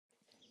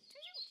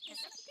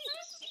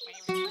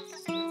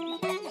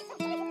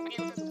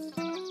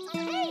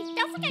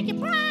your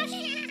brush.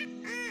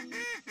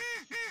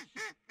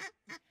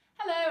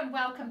 Hello and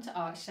welcome to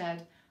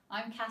ArtShed.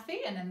 I'm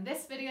Kathy, and in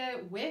this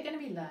video we're going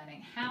to be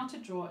learning how to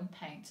draw and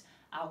paint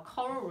our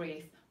Coral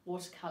Reef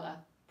watercolour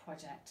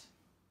project.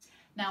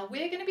 Now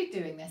we're going to be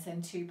doing this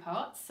in two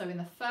parts. So in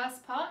the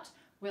first part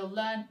we'll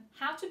learn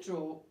how to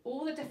draw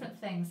all the different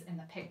things in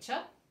the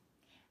picture,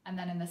 and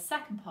then in the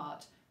second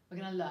part we're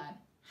going to learn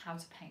how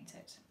to paint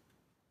it.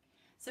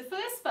 So for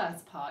this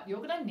first part you're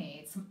going to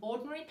need some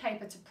ordinary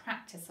paper to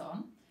practice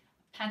on,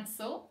 a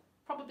pencil,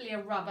 probably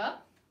a rubber,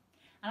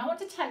 and I want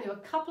to tell you a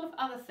couple of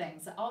other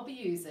things that I'll be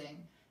using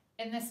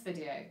in this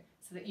video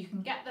so that you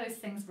can get those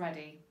things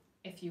ready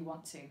if you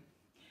want to.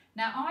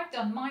 Now I've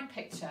done my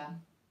picture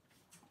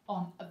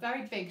on a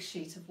very big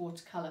sheet of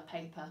watercolour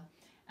paper,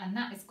 and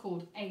that is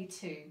called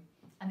A2.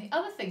 And the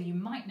other thing you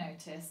might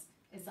notice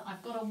is that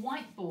I've got a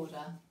white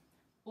border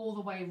all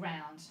the way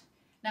round.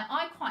 Now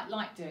I quite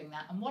like doing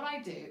that, and what I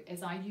do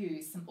is I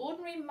use some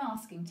ordinary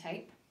masking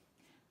tape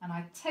and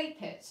I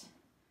tape it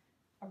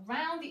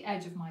around the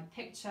edge of my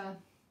picture,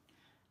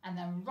 and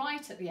then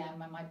right at the end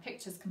when my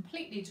picture's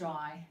completely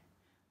dry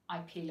I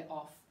peel it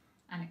off,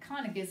 and it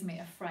kind of gives me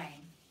a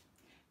frame.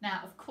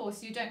 Now of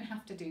course you don't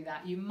have to do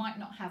that, you might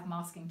not have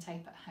masking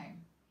tape at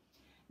home.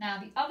 Now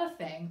the other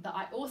thing that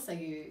I also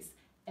use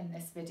in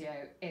this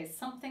video is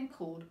something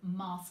called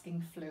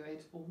masking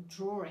fluid or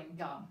drawing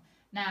gum.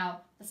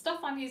 Now the stuff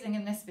I'm using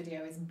in this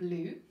video is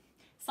blue,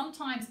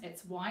 sometimes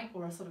it's white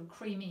or a sort of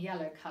creamy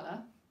yellow colour,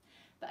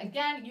 but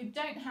again you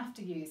don't have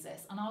to use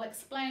this, and I'll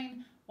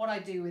explain what I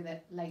do with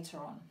it later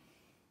on.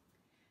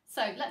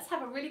 So let's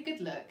have a really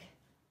good look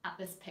at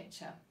this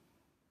picture.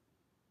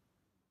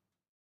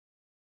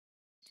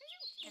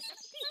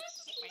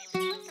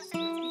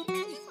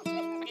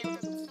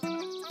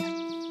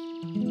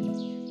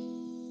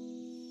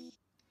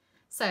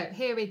 So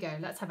here we go,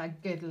 let's have a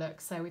good look.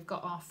 So we've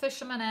got our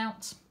fisherman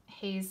out.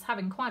 He's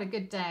having quite a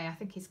good day. I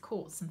think he's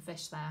caught some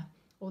fish there,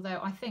 although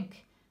I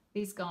think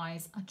these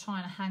guys are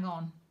trying to hang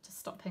on to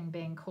stop him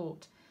being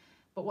caught.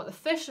 But what the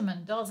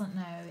fisherman doesn't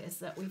know is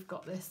that we've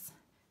got this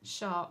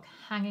shark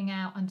hanging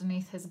out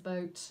underneath his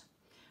boat,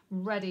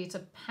 ready to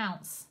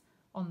pounce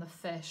on the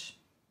fish.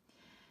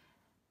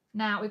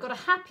 Now we've got a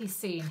happy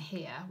scene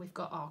here. We've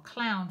got our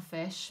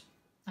clownfish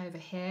over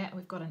here.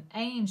 We've got an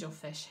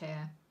angelfish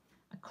here,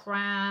 a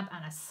crab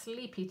and a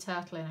sleepy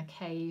turtle in a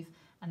cave,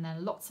 and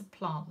then lots of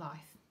plant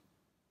life.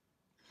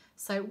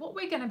 So what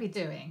we're going to be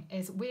doing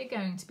is we're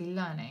going to be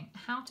learning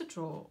how to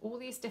draw all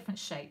these different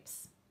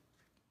shapes.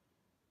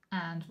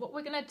 And what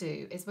we're going to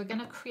do is we're going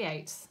to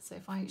create, so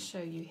if I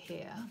show you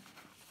here,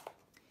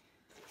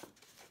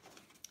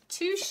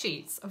 two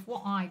sheets of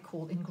what I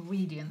call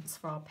ingredients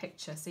for our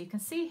picture. So you can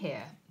see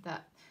here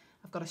that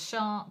I've got a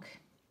shark,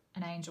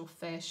 an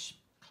angelfish,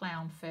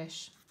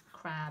 clownfish,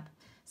 crab.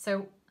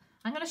 So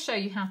I'm going to show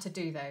you how to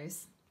do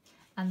those.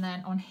 And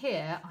then on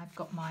here I've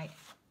got my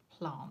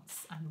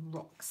plants and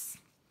rocks.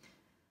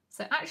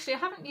 So actually I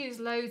haven't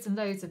used loads and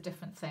loads of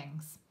different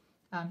things,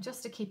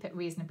 just to keep it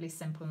reasonably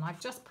simple, and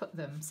I've just put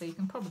them, so you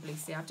can probably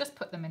see I've just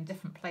put them in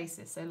different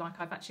places. So like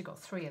I've actually got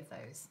 3 of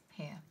those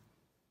here.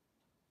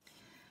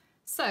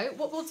 So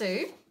what we'll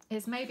do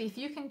is maybe if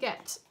you can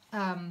get,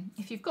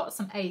 if you've got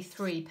some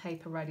A3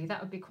 paper ready,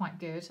 that would be quite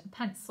good, a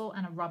pencil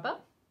and a rubber.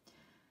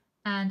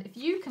 And if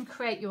you can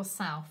create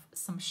yourself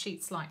some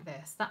sheets like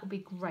this, that would be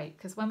great,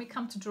 because when we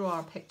come to draw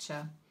our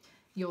picture,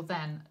 you'll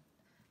then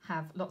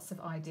have lots of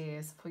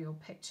ideas for your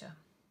picture.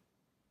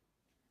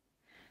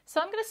 So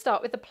I'm going to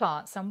start with the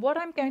plants, and what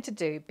I'm going to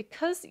do,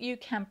 because you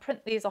can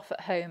print these off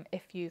at home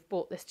if you've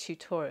bought this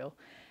tutorial,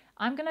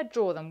 I'm going to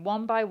draw them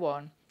one by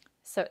one,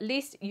 so at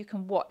least you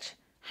can watch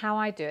how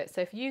I do it.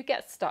 So if you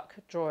get stuck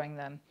drawing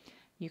them,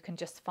 you can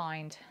just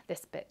find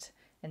this bit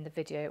in the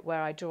video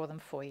where I draw them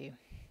for you.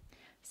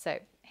 So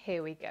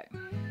here we go.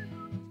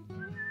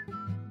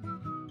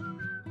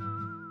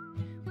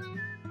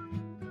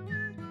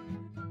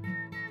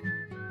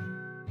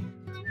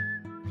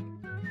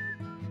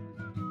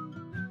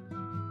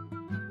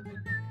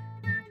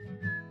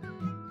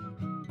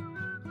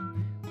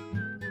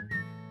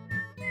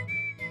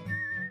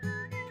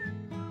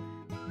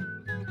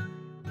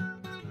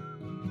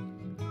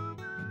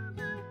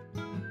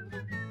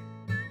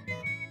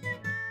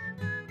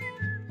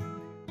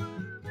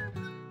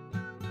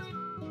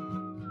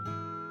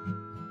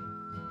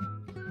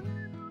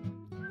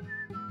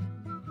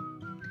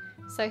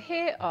 So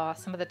here are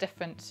some of the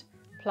different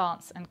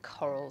plants and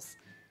corals.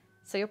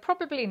 So you'll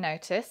probably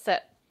notice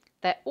that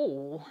they're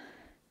all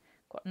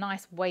got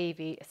nice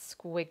wavy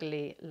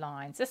squiggly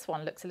lines. This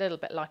one looks a little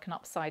bit like an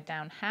upside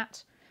down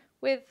hat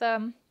with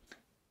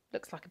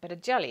looks like a bit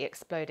of jelly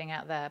exploding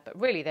out there, but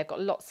really they've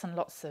got lots and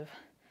lots of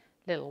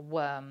little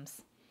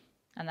worms.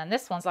 And then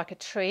this one's like a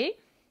tree,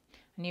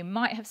 and you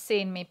might have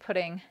seen me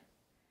putting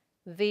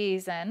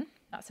these in.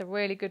 That's a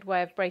really good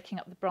way of breaking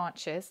up the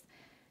branches.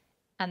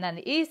 And then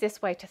the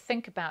easiest way to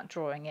think about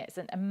drawing it is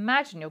that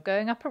imagine you're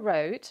going up a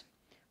road,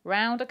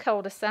 round a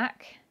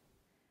cul-de-sac,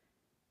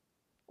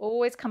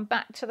 always come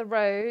back to the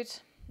road.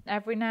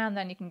 Every now and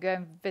then you can go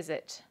and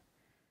visit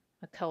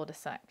a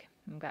cul-de-sac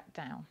and back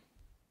down.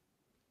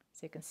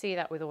 So you can see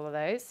that with all of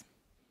those.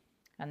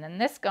 And then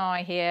this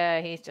guy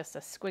here, he's just a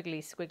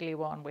squiggly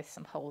one with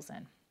some holes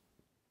in.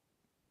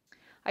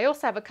 I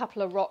also have a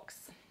couple of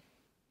rocks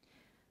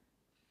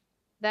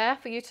there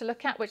for you to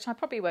look at, which I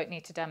probably won't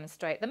need to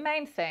demonstrate. The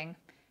main thing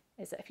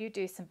is that if you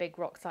do some big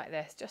rocks like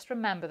this, just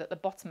remember that the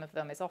bottom of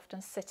them is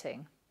often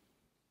sitting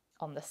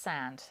on the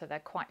sand, so they're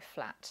quite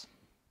flat.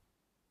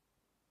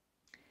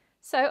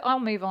 So I'll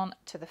move on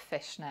to the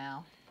fish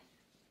now.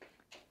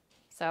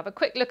 So have a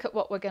quick look at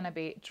what we're going to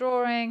be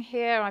drawing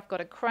here. I've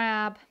got a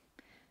crab,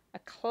 a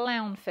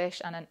clownfish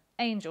and an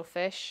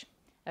angelfish,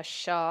 a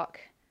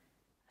shark,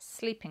 a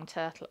sleeping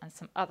turtle and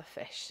some other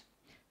fish.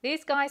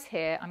 These guys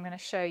here I'm going to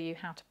show you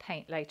how to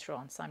paint later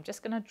on, so I'm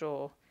just going to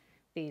draw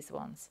these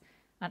ones.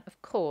 And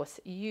of course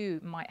you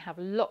might have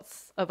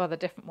lots of other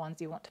different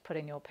ones you want to put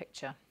in your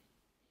picture.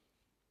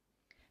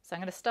 So I'm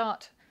going to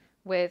start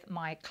with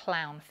my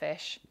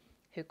clownfish,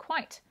 who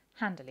quite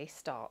handily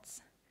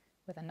starts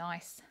with a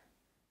nice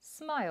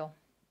smile.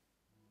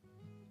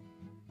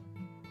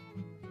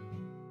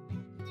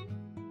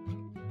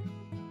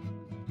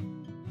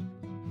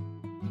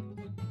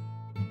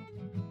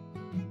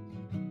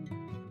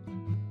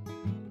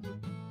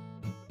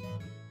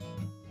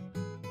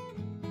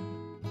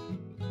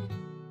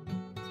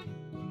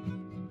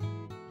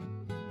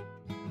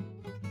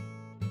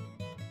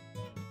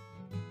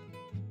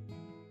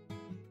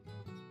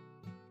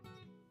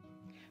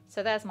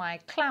 So there's my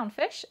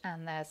clownfish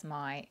and there's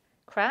my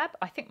crab.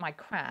 I think my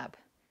crab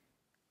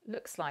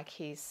looks like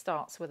he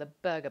starts with a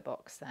burger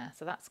box there,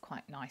 so that's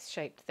quite a nice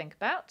shape to think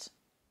about.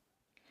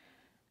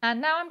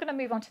 And now I'm going to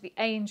move on to the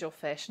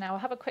angelfish. Now I'll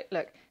have a quick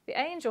look. The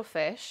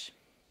angelfish,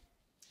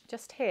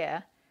 just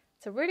here,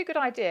 it's a really good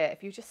idea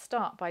if you just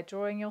start by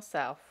drawing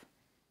yourself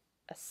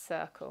a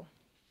circle.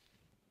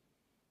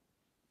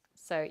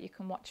 So you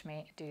can watch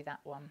me do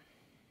that one.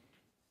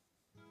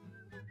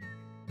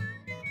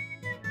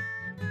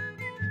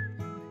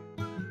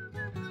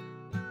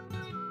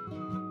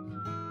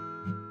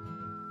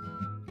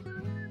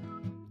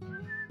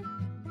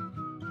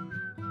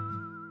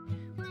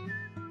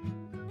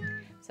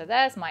 So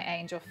there's my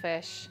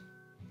angelfish.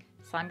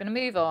 So I'm going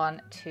to move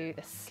on to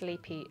the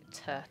sleepy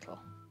turtle.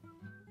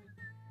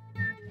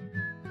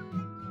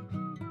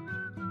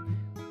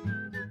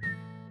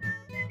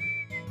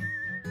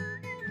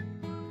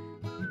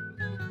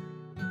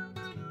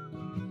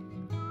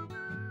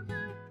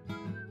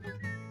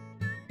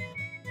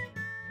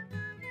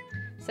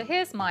 So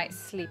here's my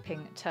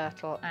sleeping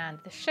turtle, and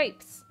the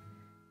shapes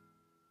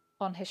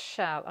on his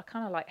shell are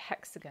kind of like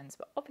hexagons,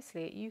 but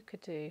obviously you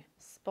could do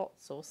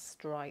spots or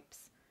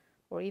stripes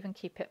or even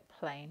keep it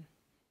plain.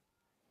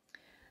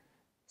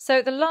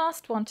 So the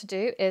last one to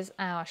do is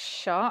our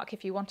shark,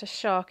 if you want a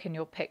shark in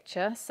your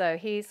picture. So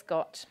he's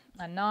got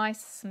a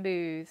nice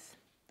smooth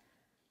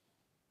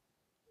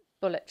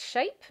bullet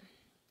shape.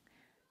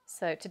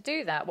 So to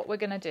do that, what we're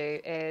going to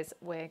do is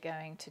we're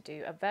going to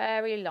do a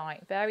very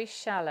light, very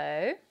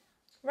shallow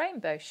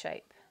rainbow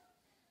shape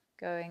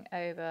going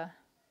over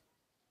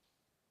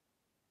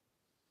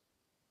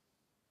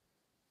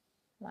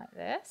like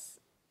this.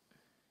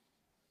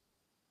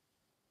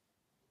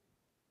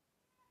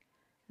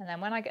 And then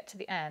when I get to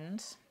the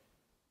end,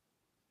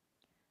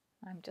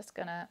 I'm just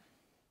going to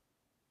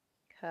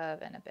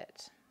curve in a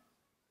bit.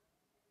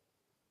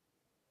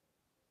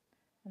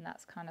 And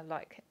that's kind of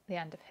like the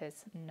end of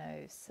his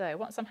nose. So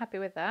once I'm happy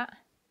with that,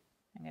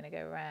 I'm going to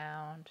go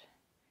round.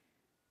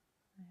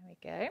 There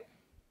we go.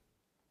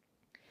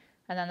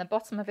 And then the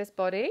bottom of his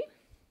body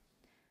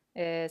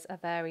is a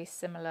very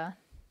similar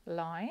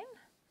line.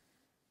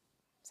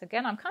 So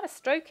again, I'm kind of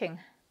stroking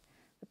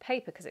the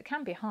paper because it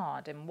can be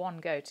hard in one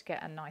go to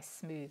get a nice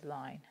smooth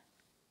line.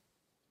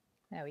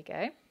 There we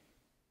go.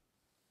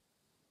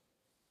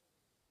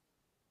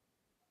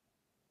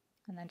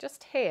 And then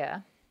just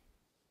here,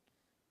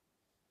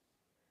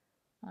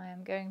 I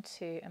am going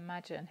to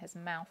imagine his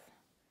mouth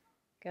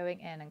going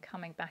in and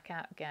coming back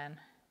out again.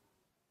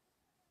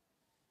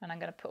 And I'm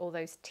going to put all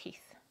those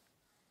teeth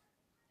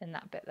in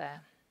that bit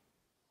there.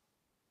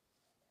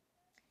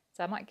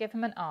 So I might give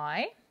him an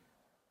eye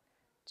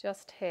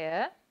just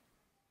here.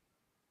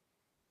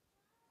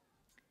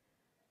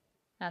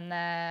 And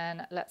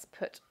then let's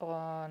put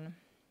on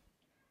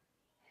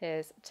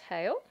his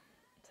tail.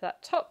 So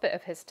that top bit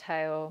of his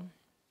tail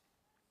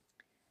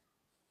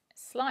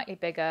is slightly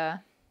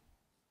bigger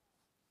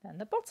than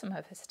the bottom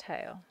of his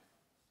tail.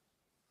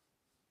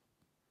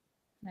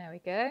 There we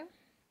go.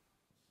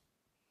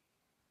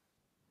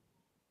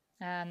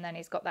 And then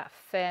he's got that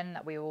fin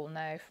that we all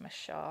know from a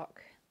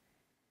shark.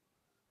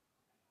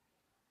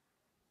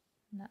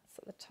 And that's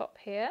at the top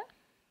here.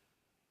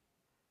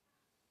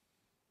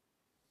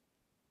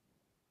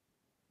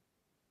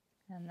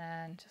 And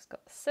then just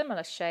got the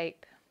similar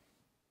shape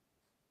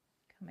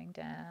coming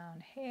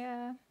down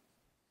here.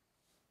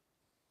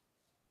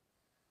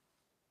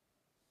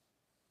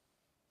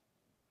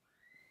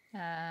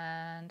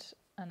 And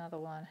another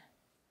one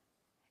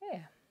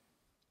here.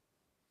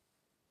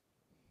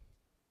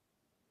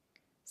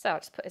 So I'll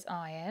just put his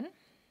eye in.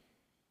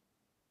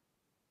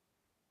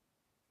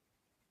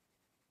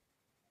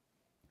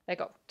 They've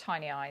got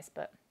tiny eyes,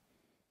 but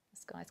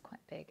this guy's quite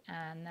big.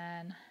 And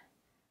then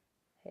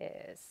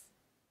here's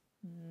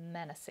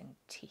menacing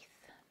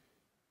teeth.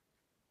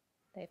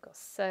 They've got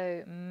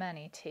so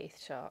many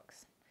teeth,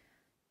 sharks.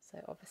 So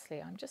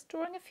obviously I'm just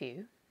drawing a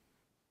few.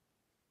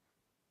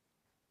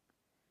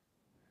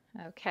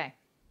 Okay,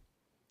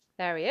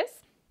 there he is.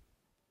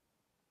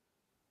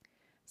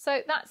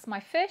 So that's my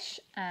fish,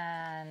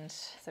 and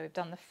so we've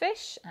done the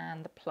fish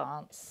and the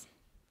plants.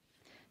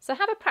 So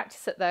have a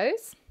practice at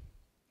those.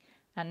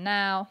 And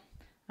now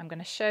I'm going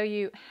to show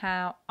you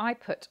how I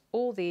put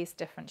all these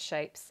different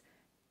shapes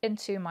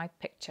into my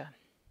picture.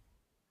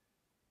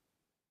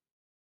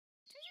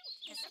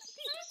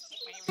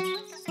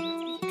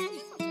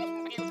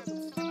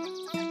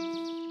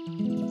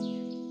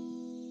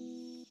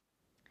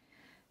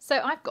 So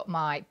I've got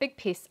my big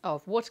piece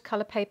of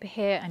watercolour paper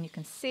here, and you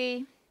can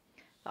see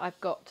that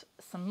I've got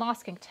some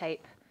masking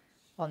tape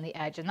on the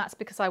edge, and that's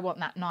because I want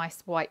that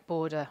nice white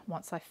border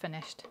once I've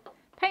finished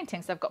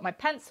painting. So I've got my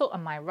pencil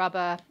and my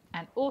rubber,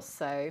 and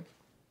also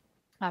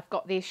I've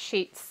got these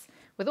sheets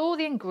with all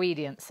the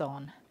ingredients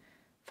on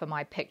for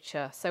my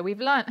picture. So we've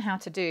learnt how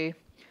to do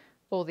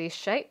all these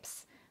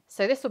shapes.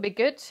 So this will be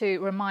good to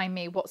remind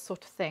me what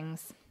sort of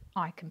things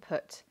I can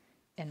put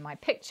in my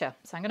picture.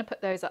 So I'm going to put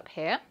those up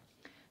here.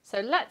 So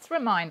let's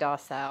remind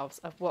ourselves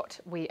of what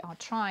we are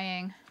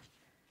trying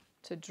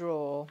to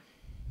draw.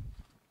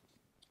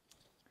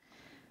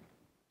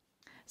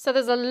 So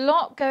there's a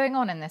lot going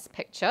on in this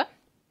picture,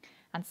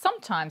 and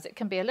sometimes it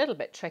can be a little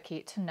bit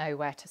tricky to know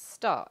where to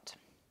start.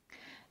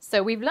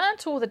 So we've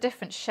learnt all the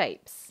different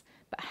shapes,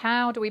 but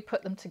how do we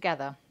put them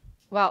together?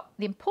 Well,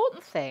 the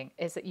important thing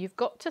is that you've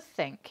got to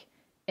think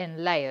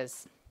in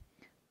layers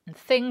and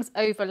things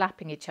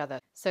overlapping each other.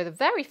 So the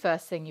very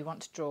first thing you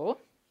want to draw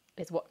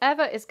is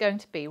whatever is going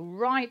to be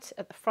right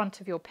at the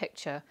front of your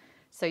picture.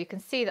 So you can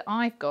see that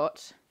I've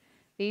got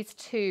these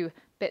two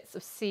bits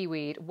of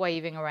seaweed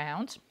waving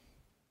around.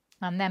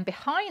 And then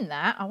behind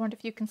that, I wonder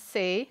if you can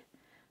see,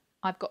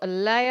 I've got a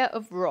layer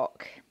of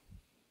rock.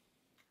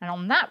 And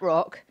on that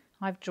rock,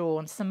 I've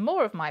drawn some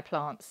more of my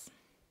plants.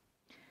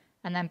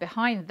 And then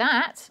behind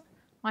that,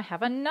 I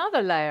have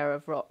another layer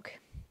of rock.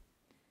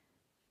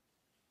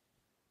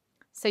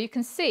 So you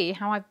can see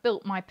how I've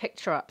built my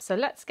picture up. So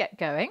let's get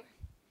going.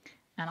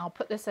 And I'll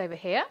put this over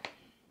here.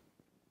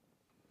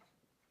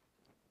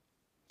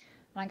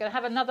 And I'm going to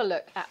have another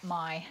look at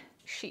my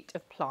sheet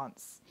of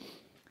plants.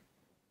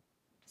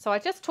 So I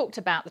just talked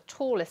about the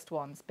tallest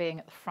ones being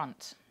at the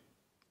front.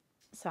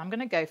 So I'm going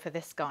to go for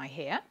this guy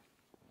here.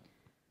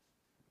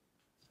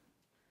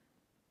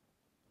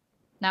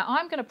 Now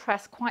I'm going to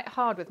press quite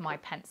hard with my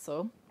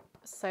pencil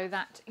so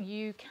that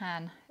you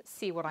can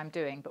see what I'm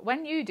doing. But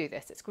when you do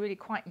this, it's really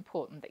quite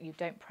important that you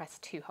don't press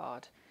too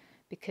hard,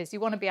 because you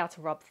want to be able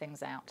to rub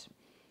things out.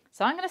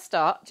 So I'm going to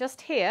start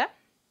just here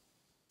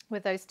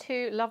with those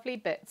two lovely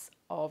bits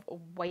of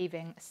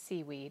waving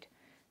seaweed.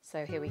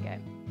 So here we go.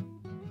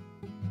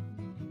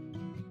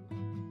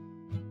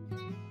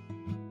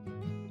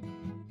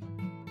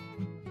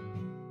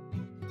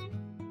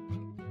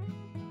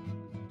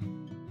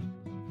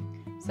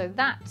 So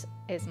that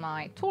is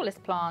my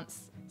tallest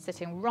plants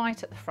sitting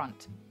right at the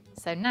front.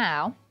 So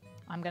now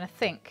I'm going to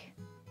think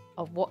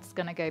of what's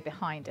going to go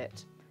behind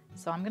it.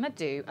 So I'm going to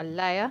do a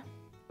layer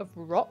of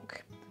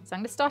rock. So I'm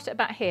going to start at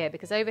about here,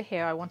 because over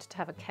here I wanted to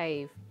have a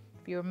cave,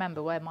 if you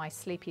remember, where my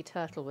sleepy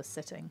turtle was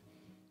sitting,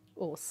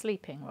 or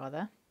sleeping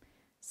rather.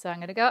 So I'm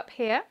going to go up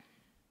here.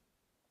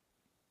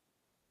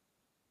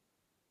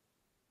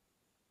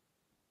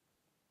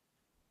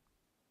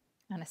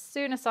 And as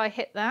soon as I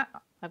hit that,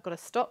 I've got to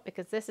stop,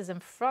 because this is in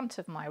front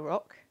of my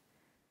rock.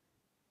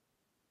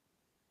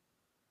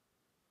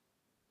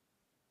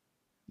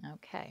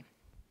 Okay,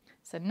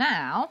 so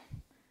now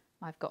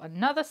I've got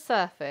another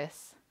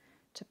surface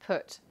to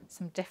put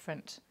some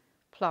different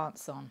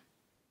plants on.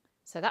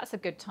 So that's a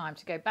good time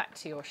to go back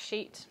to your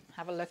sheet,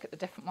 have a look at the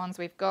different ones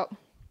we've got.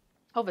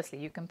 Obviously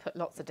you can put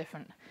lots of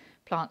different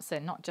plants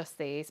in, not just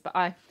these, but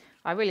I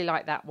really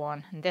like that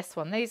one and this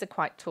one. These are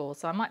quite tall,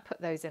 so I might put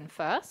those in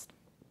first.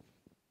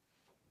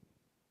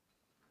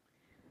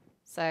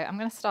 So I'm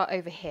going to start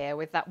over here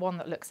with that one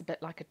that looks a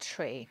bit like a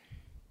tree.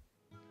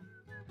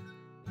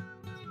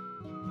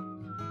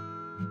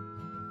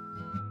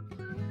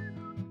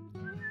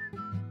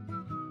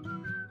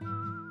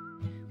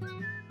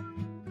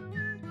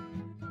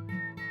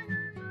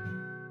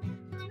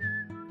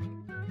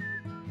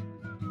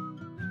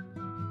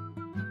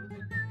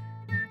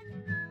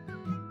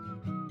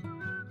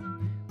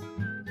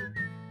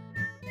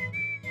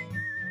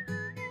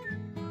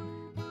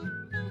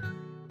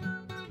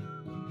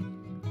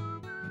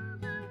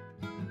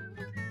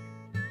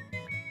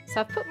 So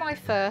I've put my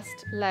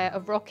first layer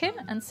of rock in,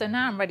 and so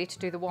now I'm ready to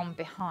do the one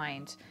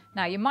behind.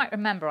 Now you might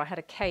remember I had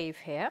a cave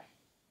here.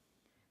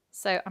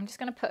 So I'm just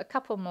going to put a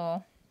couple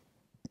more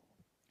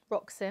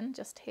rocks in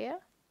just here,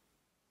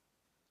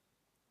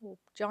 or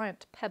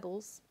giant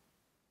pebbles.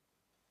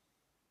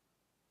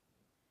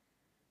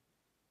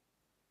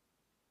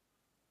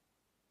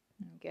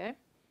 There we go.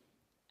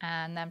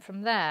 And then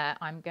from there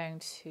I'm going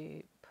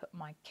to put put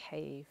my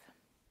cave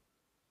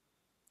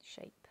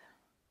shape.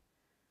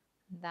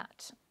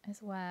 That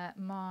is where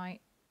my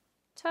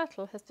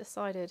turtle has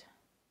decided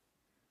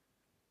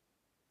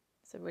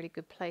it's a really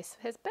good place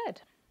for his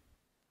bed.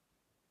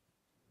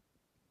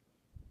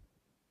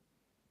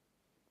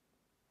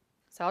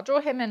 So I'll draw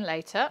him in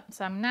later.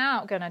 So I'm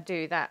now going to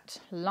do that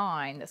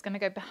line that's going to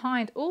go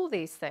behind all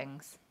these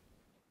things.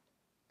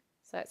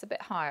 So it's a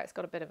bit higher. It's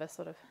got a bit of a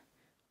sort of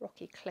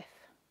rocky cliff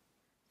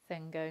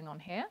thing going on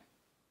here.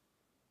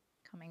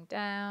 Coming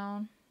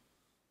down.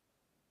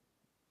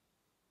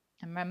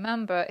 And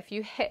remember, if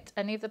you hit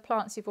any of the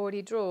plants you've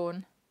already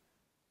drawn,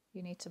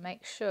 you need to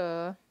make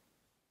sure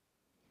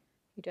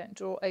you don't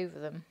draw over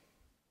them.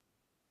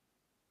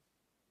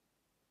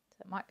 So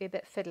it might be a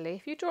bit fiddly.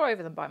 If you draw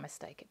over them by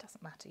mistake, it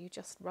doesn't matter. You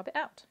just rub it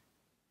out.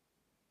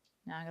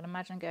 Now I'm going to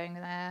imagine going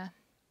there,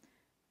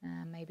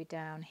 and maybe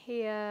down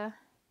here,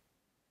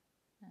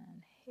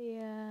 and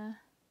here,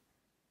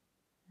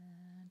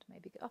 and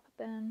maybe go up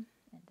a bit and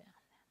down there.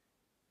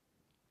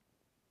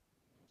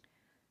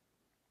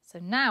 So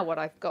now what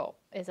I've got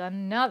is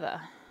another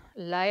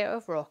layer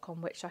of rock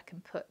on which I can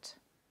put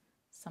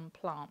some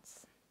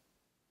plants.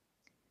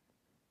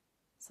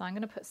 So I'm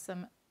going to put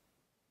some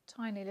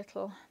tiny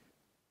little,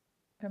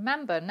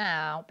 remember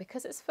now,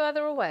 because it's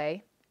further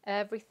away,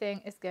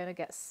 everything is going to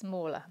get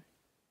smaller.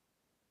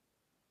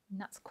 And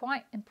that's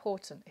quite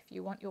important if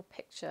you want your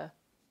picture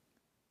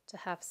to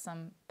have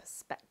some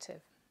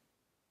perspective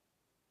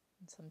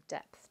and some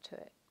depth to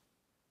it.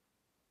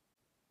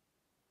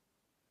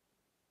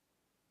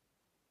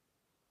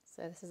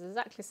 So this is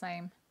exactly the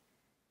same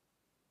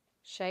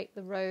shape,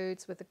 the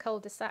roads with the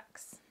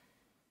cul-de-sacs.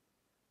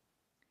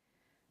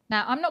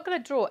 Now I'm not going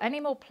to draw any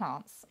more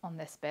plants on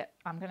this bit.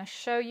 I'm going to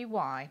show you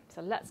why.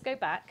 So let's go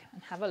back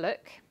and have a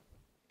look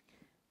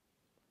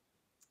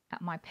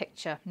at my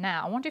picture.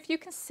 Now I wonder if you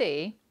can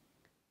see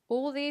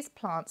all these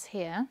plants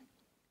here,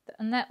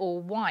 and they're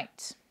all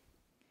white.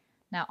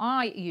 Now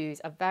I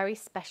use a very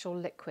special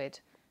liquid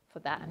for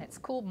that, and it's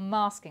called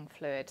masking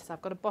fluid. So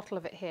I've got a bottle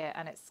of it here,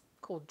 and it's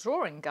called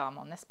drawing gum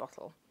on this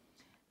bottle.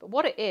 But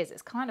what it is,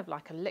 it's kind of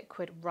like a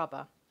liquid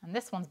rubber, and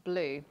this one's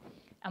blue,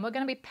 and we're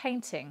going to be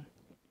painting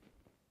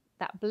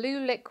that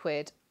blue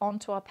liquid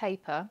onto our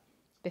paper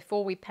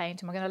before we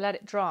paint, and we're going to let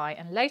it dry,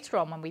 and later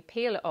on when we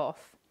peel it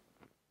off,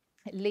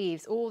 it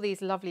leaves all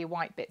these lovely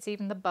white bits,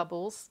 even the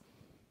bubbles,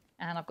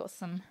 and I've got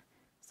some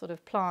sort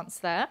of plants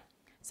there.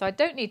 So I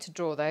don't need to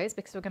draw those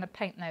because we're going to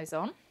paint those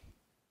on.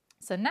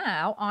 So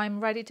now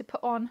I'm ready to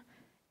put on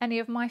any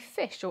of my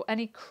fish or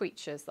any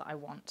creatures that I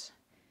want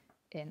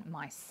in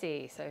my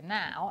sea. So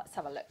now let's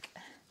have a look.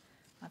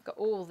 I've got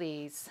all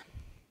these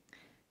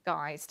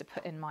guys to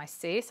put in my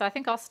sea. So I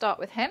think I'll start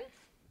with him.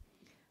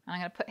 And I'm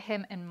going to put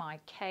him in my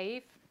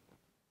cave.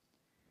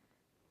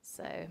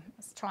 So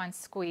let's try and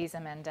squeeze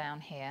him in down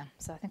here.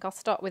 So I think I'll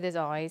start with his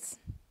eyes.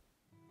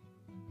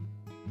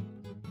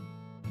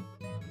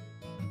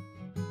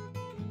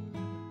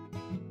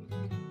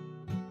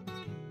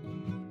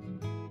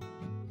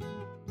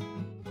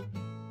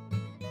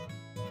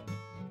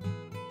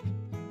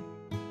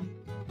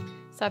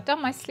 So I've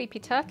done my sleepy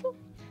turtle,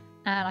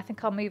 and I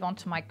think I'll move on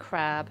to my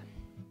crab.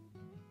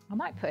 I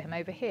might put him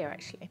over here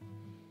actually.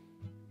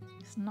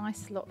 There's a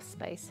nice lot of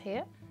space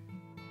here.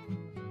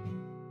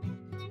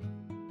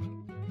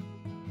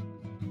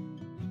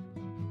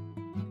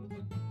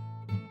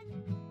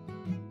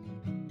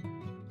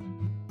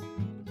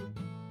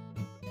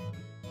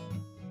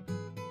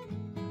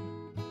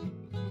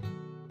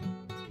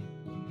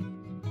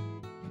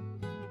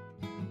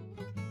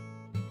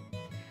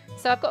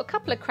 So I've got a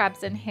couple of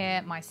crabs in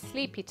here, my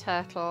sleepy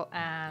turtle,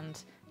 and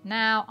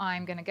now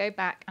I'm going to go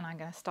back and I'm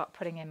going to start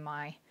putting in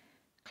my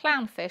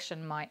clownfish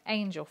and my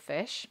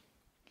angelfish,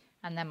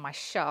 and then my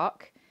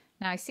shark.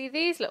 Now you see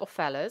these little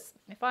fellas,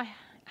 if I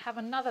have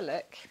another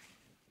look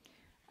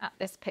at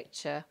this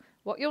picture,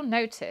 what you'll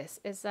notice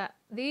is that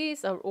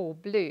these are all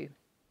blue,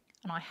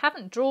 and I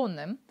haven't drawn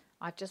them,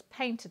 I've just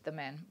painted them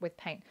in with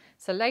paint.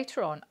 So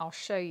later on I'll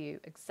show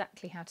you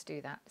exactly how to do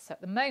that. So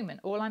at the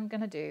moment all I'm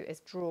going to do is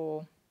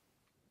draw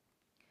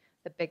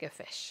the bigger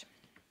fish.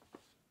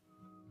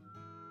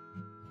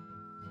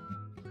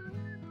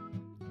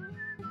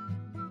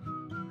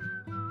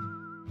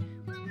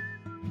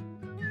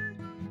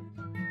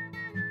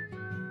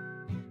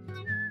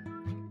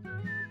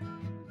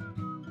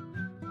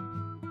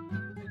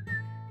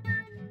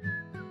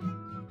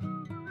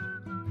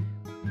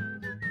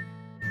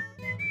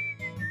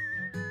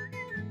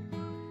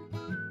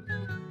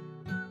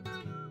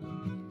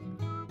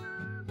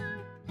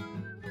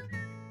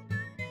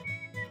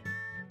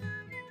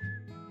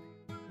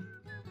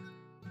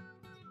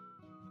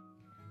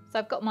 So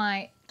I've got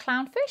my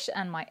clownfish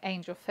and my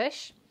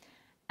angelfish,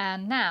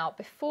 and now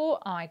before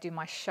I do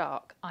my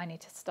shark I need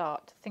to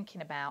start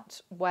thinking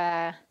about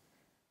where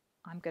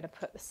I'm going to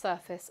put the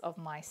surface of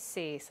my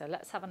sea. So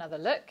let's have another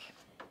look.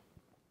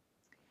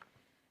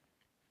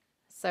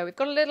 So we've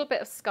got a little bit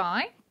of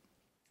sky,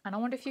 and I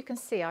wonder if you can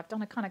see I've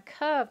done a kind of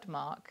curved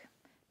mark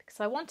because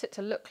I want it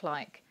to look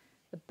like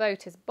the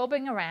boat is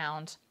bobbing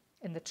around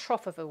in the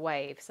trough of a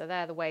wave. So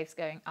there the waves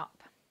going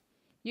up.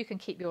 You can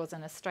keep yours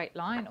in a straight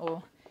line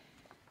or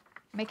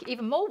make it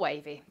even more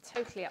wavy.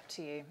 Totally up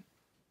to you.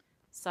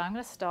 So I'm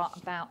going to start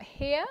about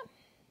here.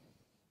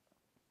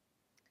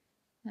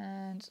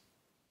 And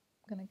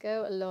I'm going to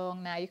go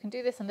along. Now you can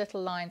do this in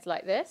little lines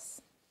like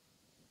this.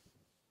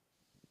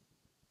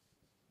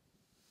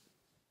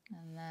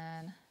 And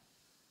then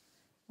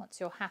once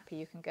you're happy,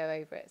 you can go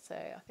over it. So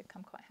I think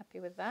I'm quite happy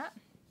with that.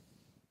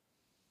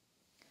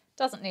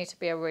 Doesn't need to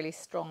be a really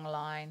strong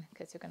line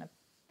because you're going to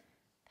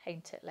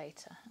paint it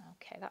later.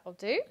 Okay, that will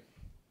do.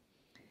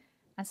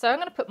 And so I'm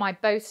going to put my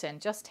boat in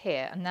just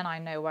here, and then I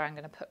know where I'm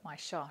going to put my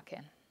shark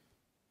in.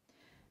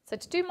 So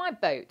to do my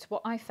boat,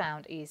 what I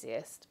found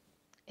easiest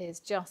is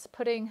just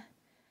putting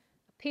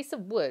a piece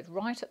of wood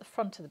right at the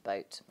front of the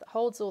boat that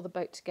holds all the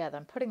boat together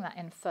and putting that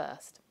in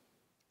first.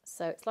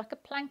 So it's like a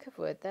plank of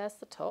wood, there's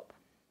the top,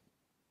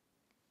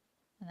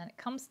 and then it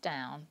comes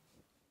down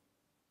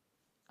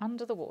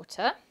under the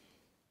water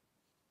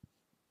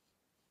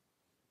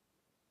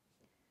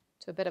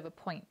to a bit of a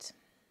point.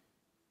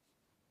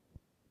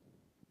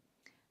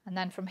 And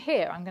then from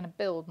here I'm going to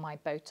build my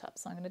boat up.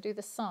 So I'm going to do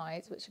the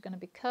sides, which are going to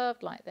be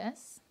curved like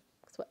this,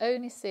 because we're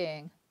only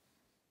seeing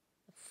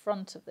the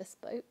front of this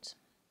boat.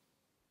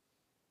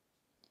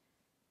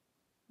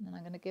 And then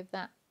I'm going to give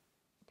that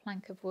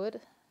plank of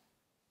wood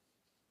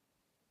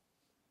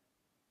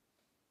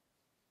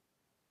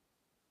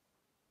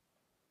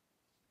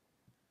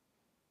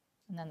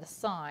and then the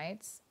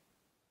sides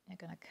are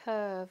going to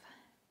curve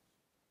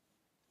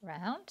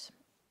round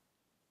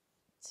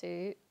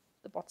to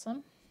the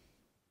bottom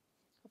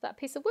of that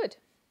piece of wood.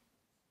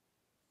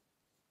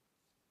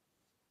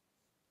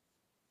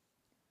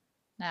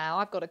 Now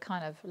I've got a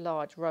kind of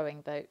large rowing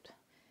boat,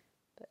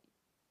 but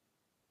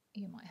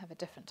you might have a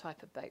different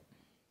type of boat.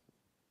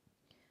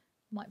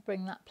 Might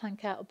bring that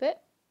plank out a bit.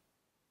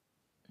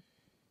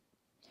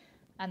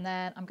 And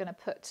then I'm going to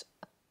put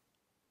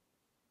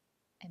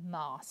a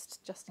mast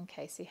just in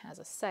case he has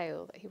a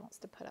sail that he wants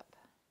to put up.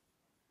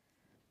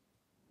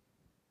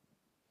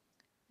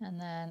 And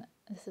then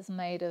this is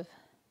made of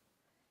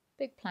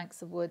big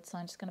planks of wood, so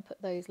I'm just going to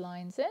put those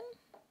lines in.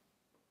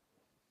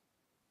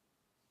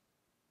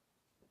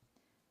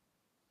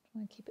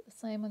 Try and keep it the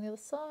same on the other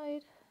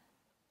side.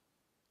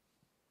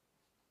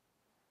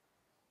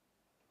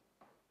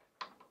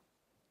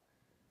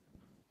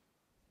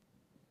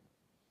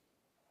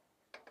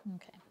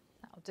 Okay,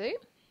 that'll do.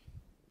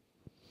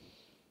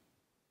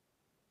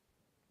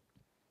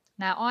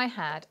 Now I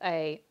had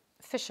a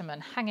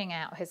fisherman hanging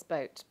out his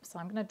boat, so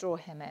I'm going to draw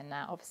him in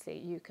now. Obviously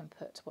you can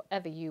put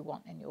whatever you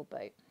want in your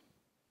boat,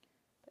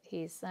 but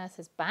there's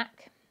his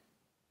back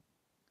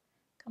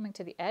coming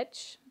to the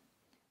edge.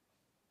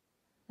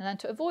 And then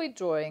to avoid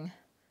drawing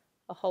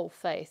a whole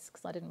face,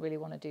 because I didn't really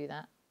want to do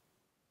that,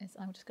 is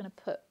I'm just going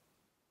to put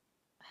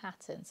a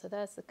hat in. So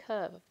there's the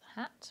curve of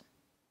the hat.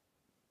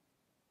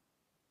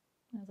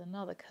 There's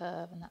another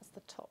curve, and that's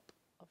the top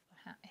of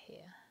the hat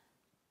here.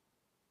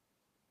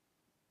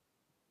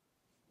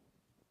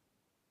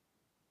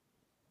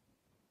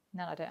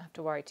 Now I don't have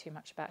to worry too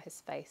much about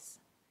his face.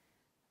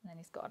 And then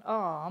he's got an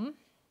arm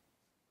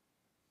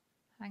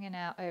hanging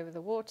out over the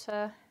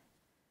water,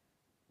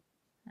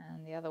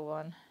 and the other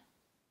one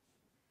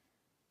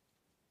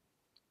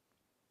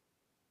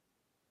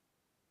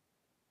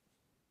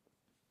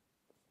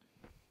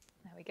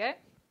there we go.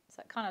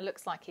 So it kind of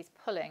looks like he's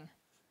pulling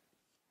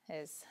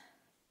his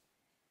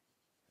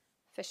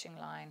fishing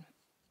line.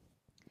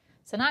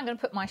 So now I'm going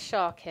to put my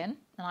shark in,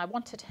 and I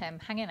wanted him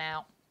hanging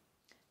out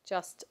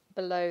just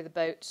below the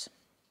boat.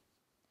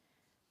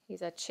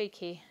 He's a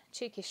cheeky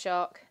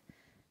shark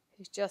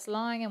who's just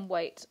lying in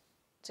wait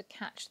to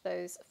catch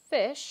those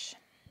fish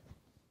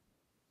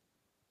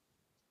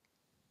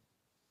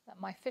that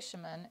my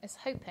fisherman is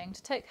hoping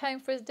to take home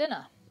for his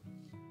dinner.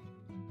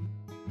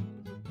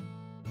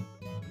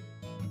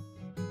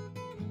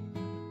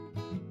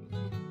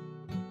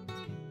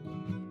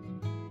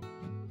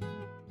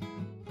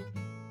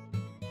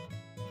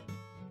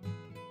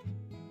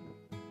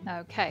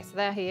 Okay, so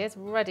there he is,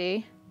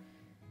 ready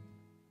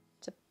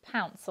to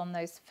pounce on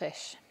those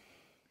fish.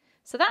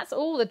 So that's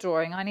all the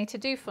drawing I need to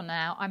do for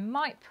now. I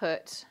might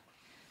put,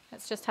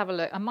 let's just have a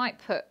look, I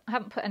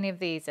haven't put any of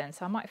these in,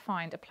 so I might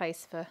find a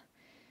place for a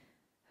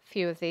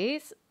few of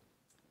these,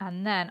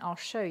 and then I'll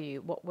show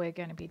you what we're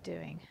going to be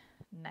doing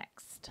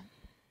next.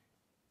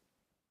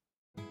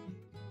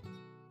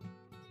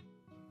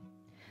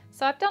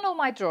 So I've done all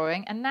my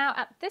drawing, and now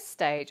at this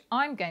stage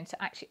I'm going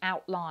to actually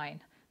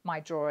outline my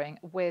drawing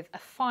with a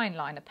fine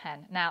liner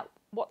pen. Now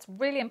what's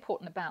really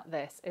important about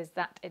this is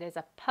that it is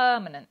a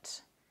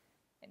permanent,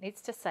 it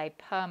needs to say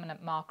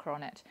permanent marker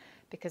on it,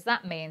 because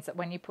that means that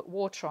when you put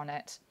water on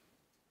it,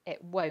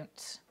 it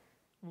won't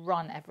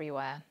run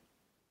everywhere.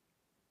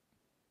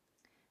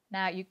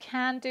 Now you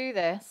can do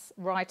this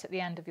right at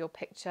the end of your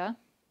picture,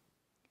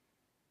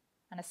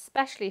 and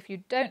especially if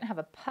you don't have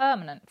a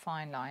permanent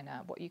fine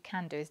liner, what you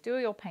can do is do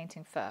your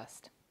painting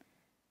first.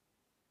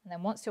 And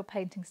then once your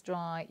painting's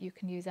dry, you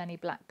can use any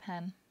black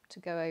pen to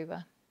go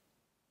over.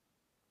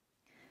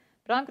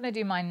 But But I'm going to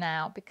do mine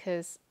now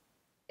because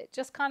it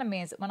just kind of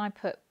means that when I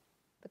put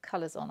the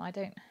colours on, I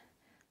don't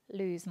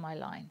lose my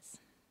lines.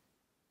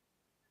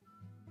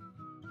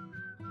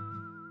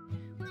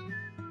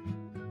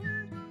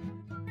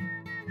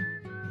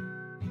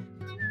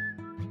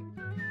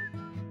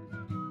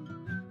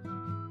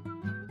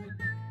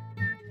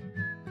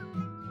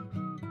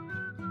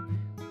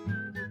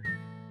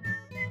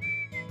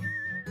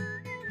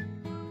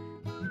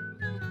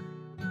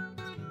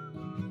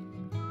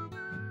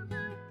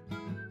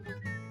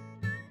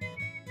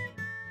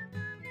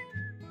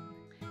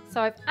 So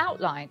I've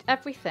outlined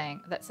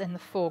everything that's in the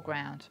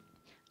foreground.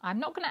 I'm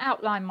not going to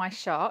outline my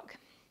shark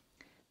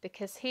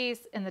because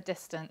he's in the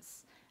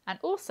distance. And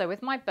also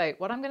with my boat,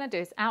 what I'm going to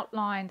do is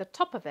outline the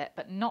top of it,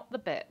 but not the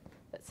bit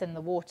that's in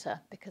the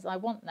water, because I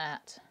want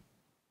that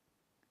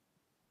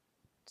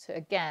to,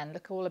 again,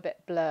 look all a bit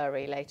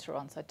blurry later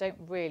on. So I don't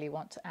really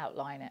want to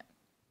outline it.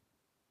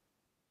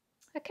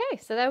 Okay,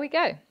 so there we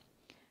go.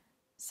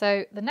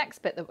 So the next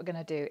bit that we're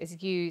going to do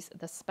is use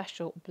the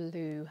special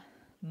blue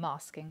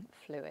masking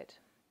fluid.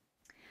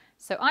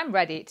 So I'm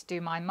ready to do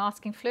my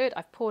masking fluid.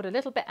 I've poured a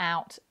little bit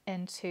out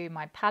into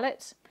my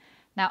palette.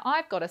 Now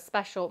I've got a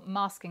special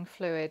masking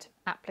fluid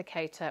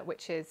applicator,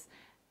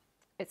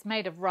 it's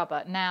made of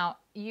rubber. Now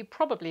you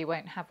probably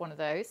won't have one of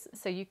those,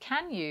 so you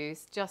can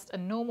use just a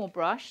normal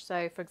brush.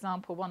 So for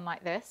example, one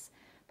like this.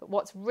 But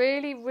what's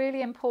really,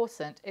 really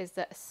important is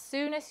that as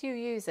soon as you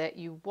use it,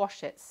 you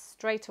wash it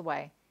straight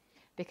away.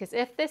 Because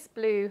if this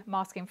blue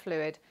masking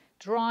fluid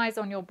dries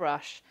on your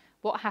brush,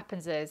 what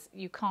happens is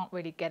you can't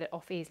really get it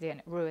off easily and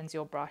it ruins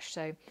your brush.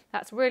 So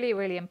that's really,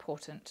 really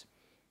important.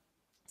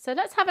 So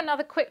let's have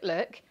another quick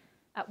look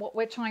at what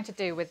we're trying to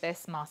do with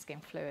this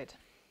masking fluid.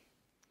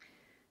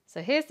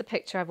 So here's the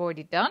picture I've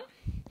already done.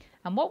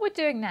 And what we're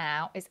doing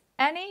now is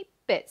any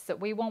bits that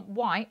we want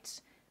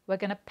white, we're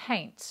going to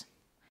paint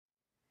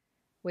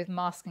with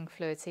masking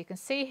fluid. So you can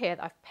see here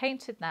that I've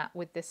painted that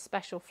with this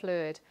special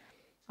fluid.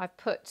 I've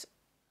put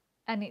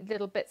any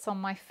little bits on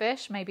my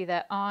fish, maybe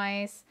their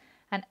eyes,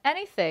 and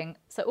anything.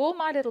 So all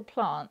my little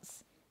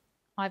plants,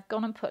 I've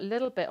gone and put a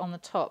little bit on the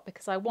top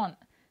because I want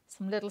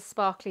some little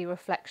sparkly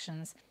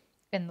reflections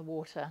in the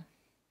water.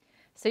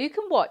 So you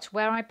can watch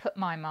where I put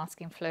my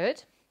masking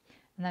fluid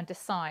and then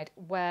decide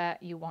where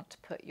you want to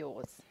put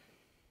yours.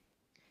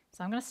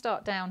 So I'm going to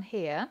start down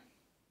here.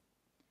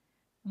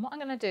 And what I'm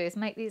going to do is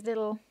make these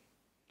little,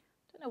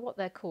 I don't know what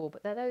they're called,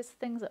 but they're those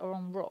things that are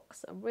on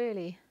rocks that are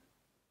really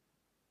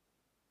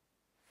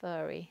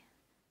furry.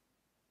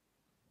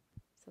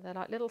 So they're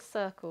like little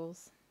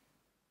circles.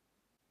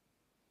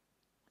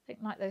 I think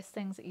like those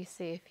things that you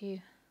see if you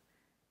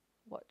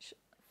watch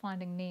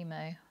Finding Nemo.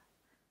 I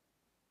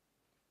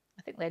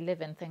think they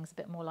live in things a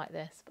bit more like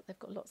this, but they've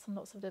got lots and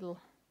lots of little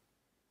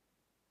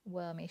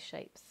wormy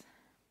shapes.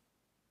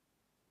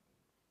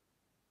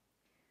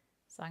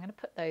 So I'm going to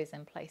put those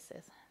in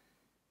places.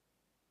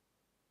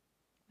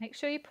 Make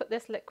sure you put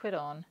this liquid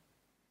on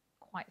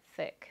quite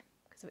thick,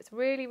 because if it's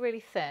really,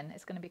 really thin,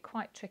 it's going to be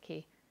quite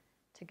tricky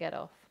to get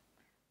off.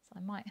 So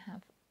I might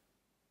have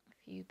a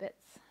few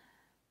bits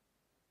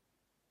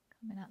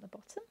coming out the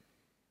bottom.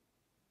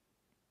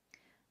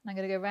 And I'm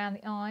going to go around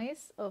the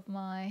eyes of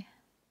my,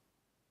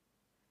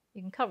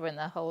 you can cover in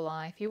the whole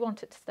eye if you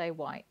want it to stay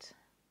white.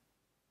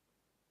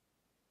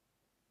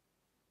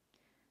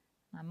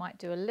 I might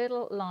do a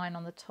little line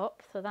on the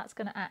top, so that's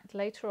going to act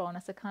later on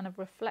as a kind of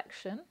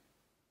reflection.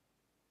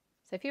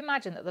 So if you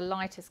imagine that the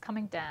light is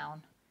coming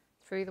down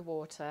through the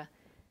water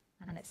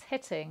and it's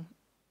hitting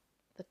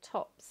the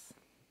tops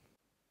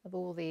of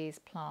all these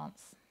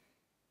plants.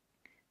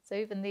 So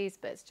even these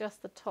bits,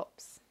 just the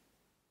tops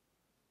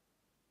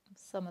of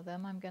some of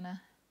them, I'm going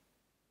to,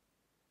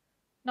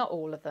 not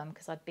all of them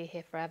because I'd be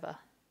here forever.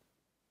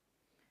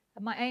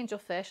 And my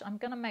angelfish, I'm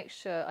going to make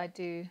sure I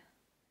do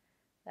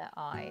their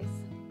eyes.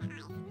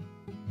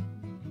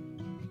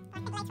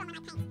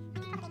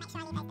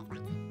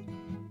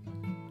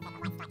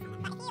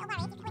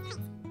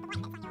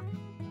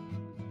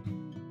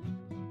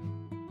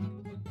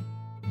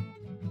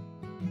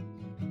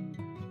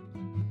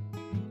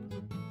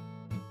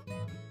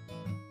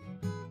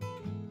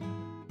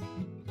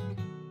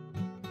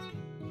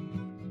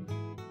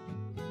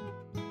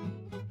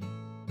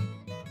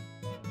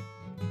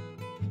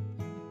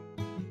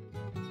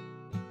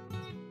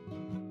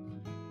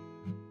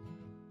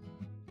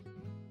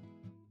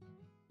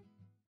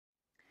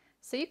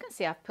 So you can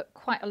see I've put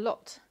quite a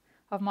lot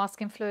of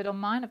masking fluid on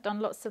mine. I've done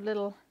lots of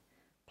little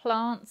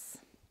plants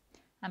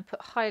and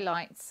put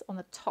highlights on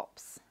the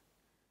tops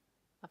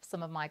of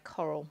some of my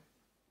coral.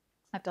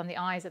 I've done the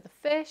eyes of the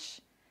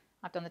fish,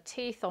 I've done the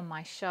teeth on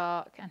my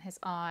shark and his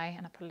eye,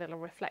 and I put a little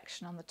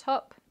reflection on the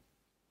top,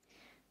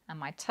 and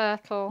my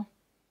turtle.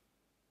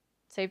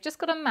 So you've just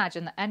got to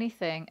imagine that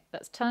anything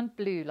that's turned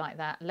blue like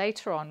that,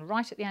 later on,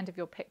 right at the end of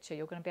your picture,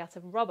 you're going to be able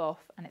to rub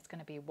off and it's going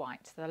to be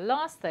white. So the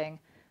last thing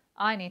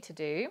I need to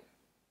do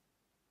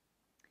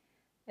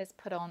is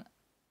put on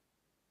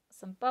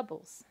some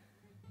bubbles.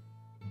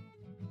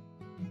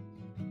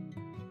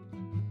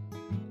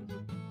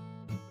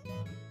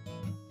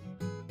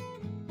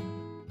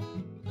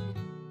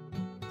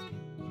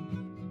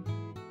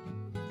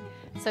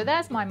 So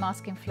there's my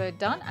masking fluid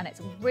done, and it's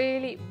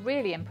really,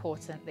 really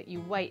important that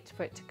you wait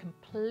for it to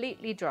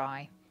completely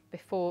dry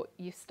before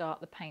you start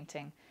the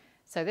painting.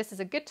 So this is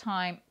a good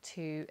time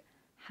to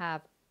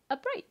have a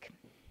break.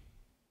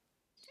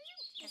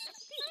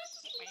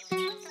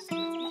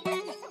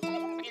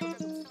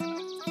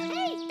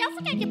 Hey, don't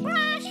forget your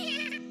brush!